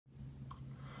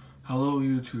Hello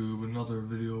YouTube, another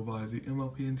video by the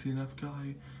MLP and TNF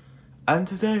guy, and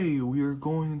today we are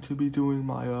going to be doing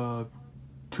my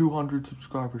 200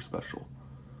 subscriber special.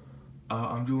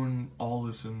 I'm doing all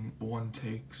this in one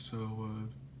take, so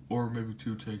or maybe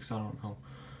two takes, I don't know.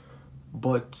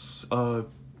 But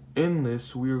in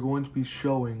this we are going to be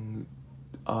showing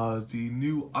the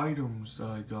new items that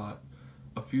I got,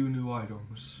 a few new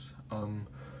items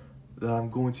that I'm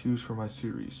going to use for my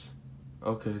series.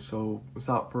 Okay, so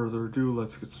without further ado,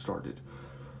 let's get started.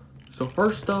 So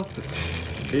first up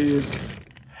is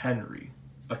Henry,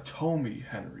 Atomi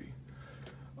Henry.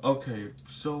 Okay,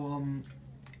 so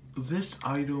this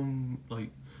item,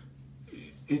 like,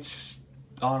 it's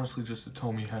honestly just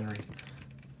Atomi Henry.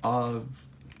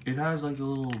 It has like a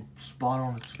little spot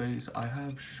on its face. I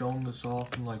have shown this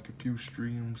off in like a few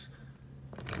streams.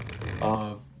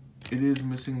 It is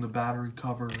missing the battery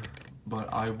cover,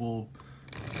 but I will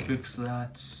fix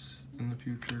that in the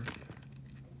future.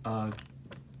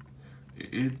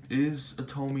 It is a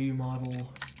Tomy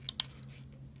model.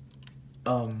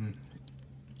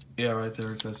 Yeah, right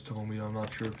there it says Tomy. I'm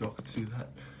not sure if y'all can see that.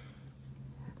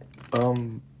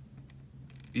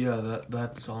 Yeah,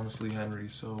 that's honestly Henry,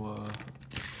 so,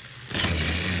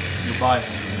 goodbye,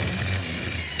 Henry.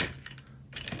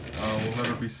 We'll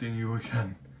never be seeing you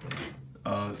again.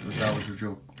 That was a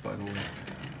joke, by the way.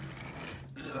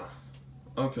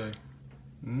 Okay,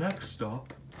 next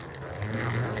up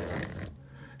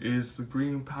is the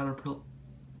green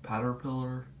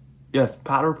Caterpillar. Yes,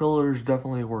 Caterpillar is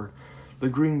definitely a word. The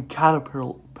green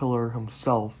Caterpillar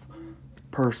himself,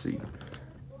 Percy.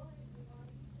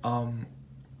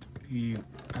 He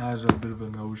has a bit of a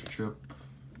nose chip.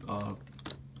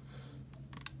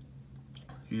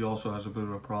 He also has a bit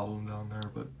of a problem down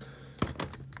there, but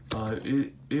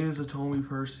it is a Tomy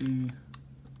Percy,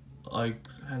 like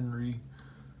Henry.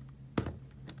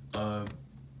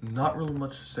 Not really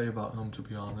much to say about him, to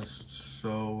be honest,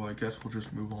 so I guess we'll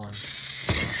just move on.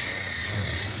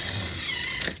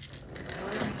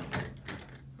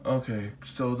 Okay,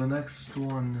 so the next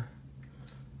one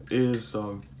is,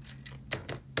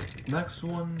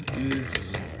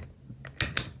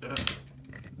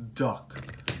 Duck.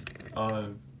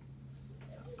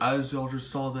 As y'all just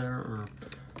saw there,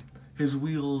 his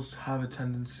wheels have a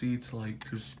tendency to, like,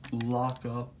 just lock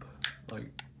up,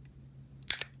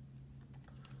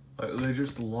 they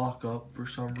just lock up for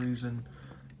some reason.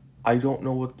 I don't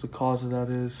know what the cause of that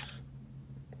is.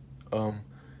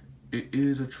 It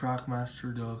is a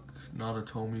Trackmaster duck, not a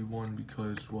Tomy one,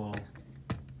 because, well,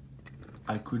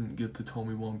 I couldn't get the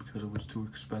Tomy one because it was too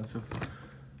expensive.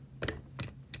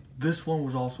 This one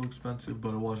was also expensive,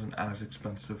 but it wasn't as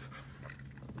expensive.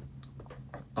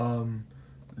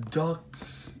 Duck,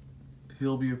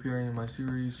 he'll be appearing in my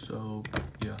series, so,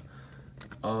 yeah.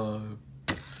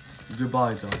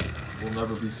 Goodbye, Duck. We'll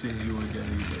never be seeing you again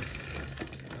either.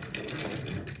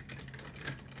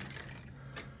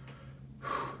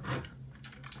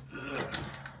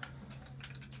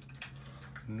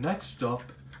 Next up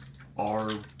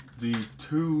are the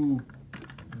two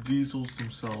diesels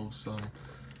themselves,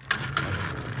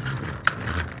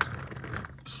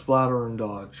 Splatter and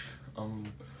Dodge.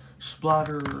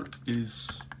 Splatter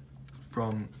is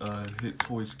from Hit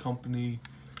Toys Company,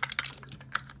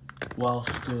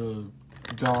 whilst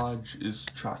Dodge is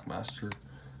Trackmaster.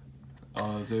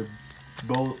 They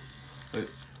both,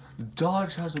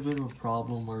 Dodge has a bit of a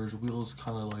problem where his wheels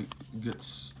kind of like get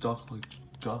stuck like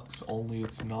ducks, only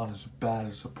it's not as bad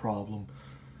as a problem.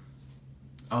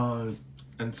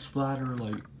 And Splatter,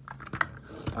 like,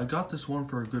 I got this one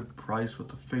for a good price, but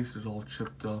the face is all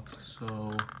chipped up,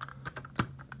 so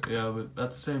yeah, but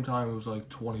at the same time it was like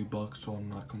 20 bucks, so I'm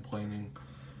not complaining.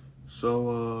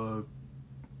 So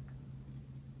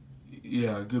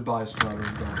yeah, goodbye, Splatter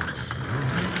and Dodge.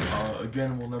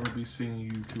 Again, we'll never be seeing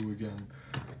you two again.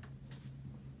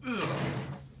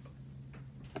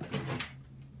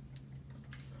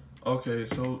 Okay,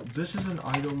 so this is an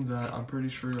item that I'm pretty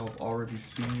sure y'all have already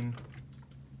seen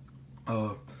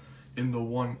in the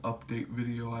one update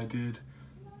video I did.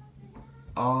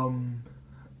 And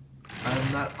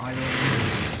that item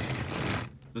is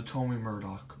the Tomy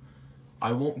Murdoch.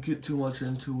 I won't get too much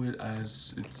into it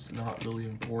as it's not really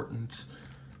important,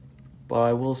 but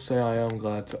I will say I am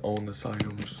glad to own this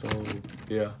item, so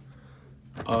yeah.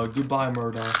 Goodbye,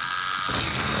 Murdoch.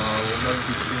 We'll never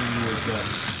be seeing you again.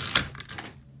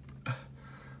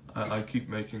 I keep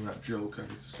making that joke, I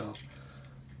need to stop.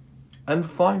 And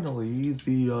finally,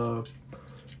 the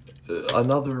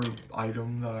another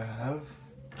item that I have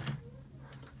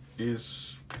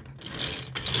is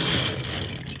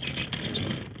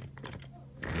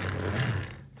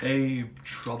a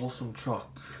troublesome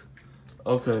truck.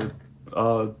 Okay,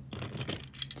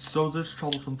 so this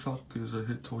troublesome truck is a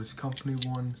Hit Toys Company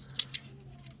one.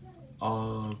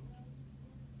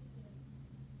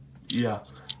 Yeah.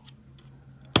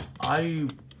 I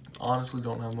honestly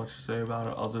don't have much to say about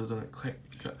it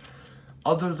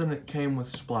other than it came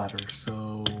with splatter,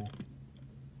 so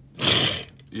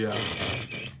yeah.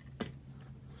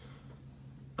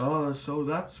 So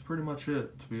that's pretty much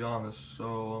it, to be honest.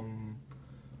 So,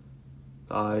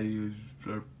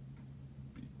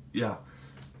 yeah.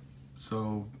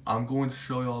 So, I'm going to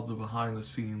show you all the behind the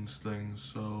scenes things,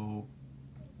 so,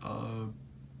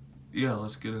 yeah,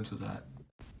 let's get into that.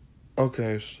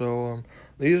 Okay, so,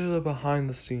 these are the behind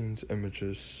the scenes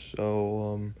images,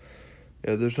 so,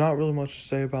 yeah, there's not really much to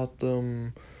say about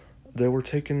them. They were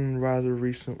taken rather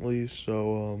recently,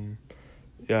 so,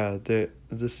 yeah,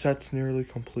 the set's nearly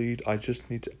complete. I just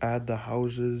need to add the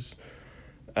houses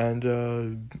and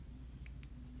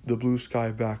the blue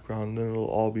sky background, then it'll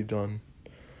all be done.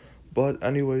 But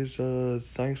anyways,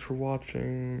 thanks for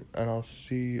watching, and I'll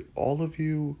see all of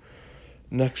you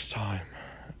next time.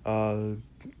 Uh,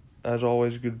 as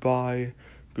always, goodbye,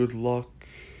 good luck,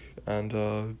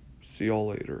 and see y'all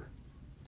later.